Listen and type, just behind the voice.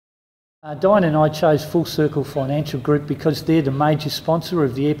Diane and I chose Full Circle Financial Group because they're the major sponsor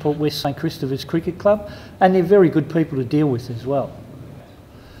of the Airport West St Christopher's Cricket Club, and they're very good people to deal with as well.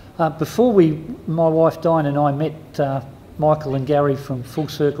 Before my wife Diane and I met Michael and Gary from Full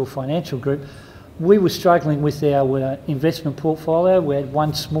Circle Financial Group, we were struggling with our investment portfolio. We had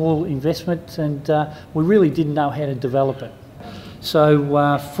one small investment and we really didn't know how to develop it.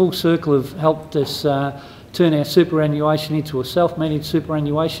 So Full Circle have helped us turn our superannuation into a self-managed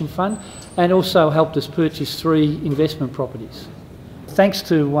superannuation fund, and also helped us purchase 3 investment properties. Thanks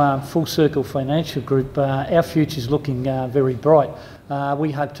to Full Circle Financial Group, our future's looking very bright.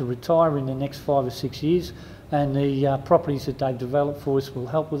 We hope to retire in the next 5 or 6 years, and the properties that they've developed for us will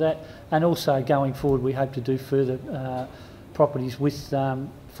help with that. And also going forward, we hope to do further properties with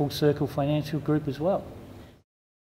Full Circle Financial Group as well.